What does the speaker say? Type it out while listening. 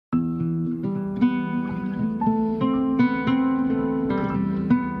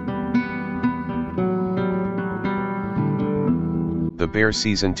The Bear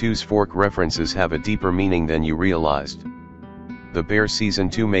Season 2's fork references have a deeper meaning than you realized. The Bear Season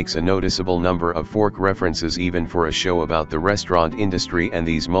 2 makes a noticeable number of fork references even for a show about the restaurant industry, and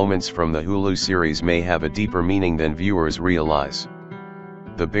these moments from the Hulu series may have a deeper meaning than viewers realize.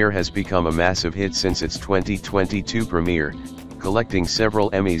 The Bear has become a massive hit since its 2022 premiere, collecting several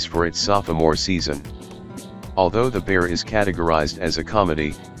Emmys for its sophomore season. Although The Bear is categorized as a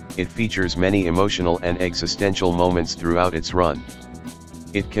comedy, it features many emotional and existential moments throughout its run.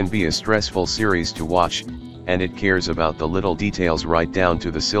 It can be a stressful series to watch, and it cares about the little details right down to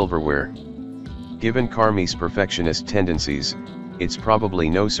the silverware. Given Carmy's perfectionist tendencies, it's probably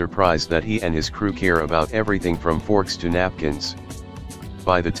no surprise that he and his crew care about everything from forks to napkins.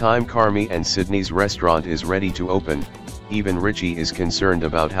 By the time Carmy and Sydney's restaurant is ready to open, even Richie is concerned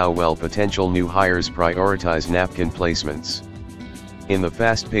about how well potential new hires prioritize napkin placements. In the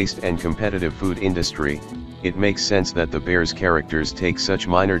fast-paced and competitive food industry, it makes sense that the Bear's characters take such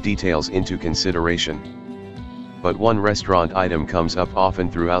minor details into consideration. But one restaurant item comes up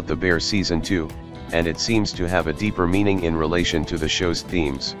often throughout The Bear Season 2, and it seems to have a deeper meaning in relation to the show's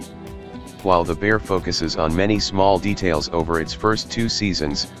themes. While The Bear focuses on many small details over its first 2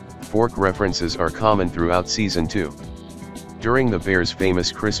 seasons, fork references are common throughout Season 2. During The Bear's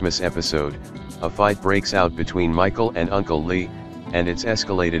famous Christmas episode, a fight breaks out between Michael and Uncle Lee, and it's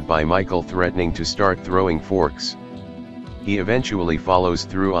escalated by Michael threatening to start throwing forks. He eventually follows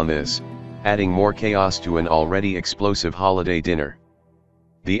through on this, adding more chaos to an already explosive holiday dinner.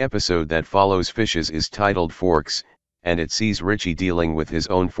 The episode that follows Fishes is titled Forks, and it sees Richie dealing with his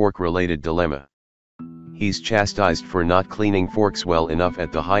own fork-related dilemma. He's chastised for not cleaning forks well enough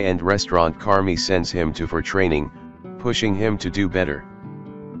at the high-end restaurant Carmy sends him to for training, pushing him to do better.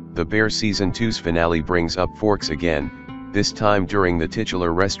 The Bear Season 2's finale brings up forks again, this time during the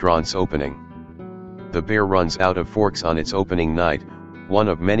titular restaurant's opening. The Bear runs out of forks on its opening night, one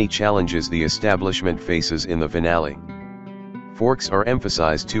of many challenges the establishment faces in the finale. Forks are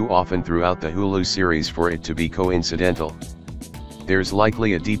emphasized too often throughout the Hulu series for it to be coincidental. There's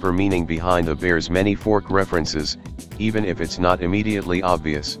likely a deeper meaning behind the Bear's many fork references, even if it's not immediately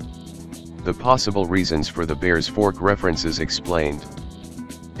obvious. The possible reasons for the Bear's fork references explained.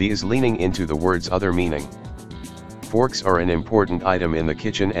 The is leaning into the word's other meaning. Forks are an important item in the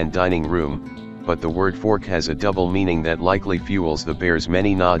kitchen and dining room, but the word fork has a double meaning that likely fuels the Bear's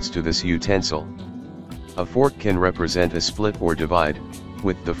many nods to this utensil. A fork can represent a split or divide,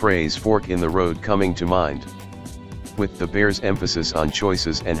 with the phrase fork in the road coming to mind. With the Bear's emphasis on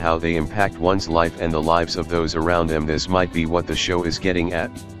choices and how they impact one's life and the lives of those around them, this might be what the show is getting at.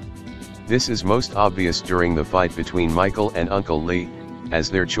 This is most obvious during the fight between Michael and Uncle Lee, as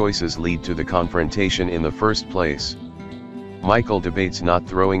their choices lead to the confrontation in the first place. Michael debates not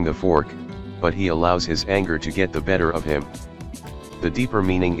throwing the fork, but he allows his anger to get the better of him. The deeper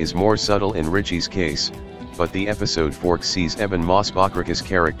meaning is more subtle in Richie's case, but the episode Forks sees Evan Mossbachrich's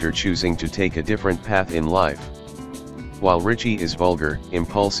character choosing to take a different path in life. While Richie is vulgar,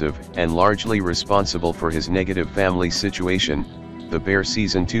 impulsive, and largely responsible for his negative family situation, The Bear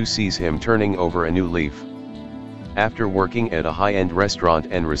Season 2 sees him turning over a new leaf. After working at a high-end restaurant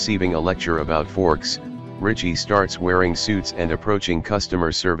and receiving a lecture about forks, Richie starts wearing suits and approaching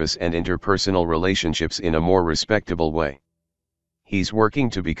customer service and interpersonal relationships in a more respectable way. He's working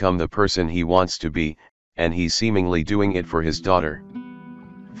to become the person he wants to be, and he's seemingly doing it for his daughter.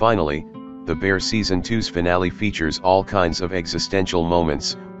 Finally, The Bear Season 2's finale features all kinds of existential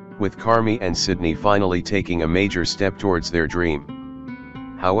moments, with Carmy and Sydney finally taking a major step towards their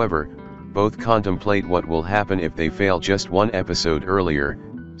dream. However, both contemplate what will happen if they fail just one episode earlier,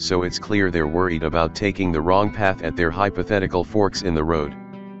 so it's clear they're worried about taking the wrong path at their hypothetical forks in the road.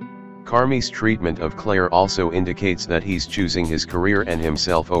 Carmy's treatment of Claire also indicates that he's choosing his career and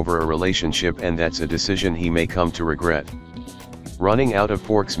himself over a relationship, and that's a decision he may come to regret. Running out of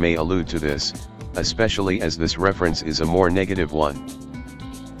forks may allude to this, especially as this reference is a more negative one.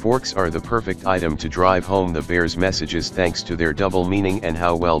 Forks are the perfect item to drive home the Bear's messages thanks to their double meaning and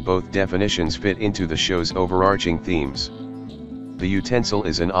how well both definitions fit into the show's overarching themes. The utensil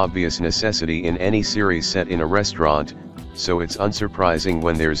is an obvious necessity in any series set in a restaurant, so it's unsurprising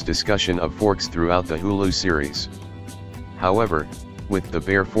when there's discussion of forks throughout the Hulu series. However, with the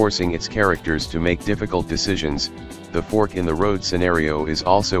Bear forcing its characters to make difficult decisions, the fork in the road scenario is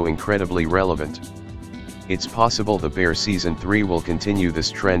also incredibly relevant. It's possible The Bear Season 3 will continue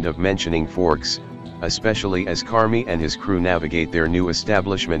this trend of mentioning forks, especially as Carmy and his crew navigate their new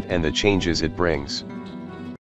establishment and the changes it brings.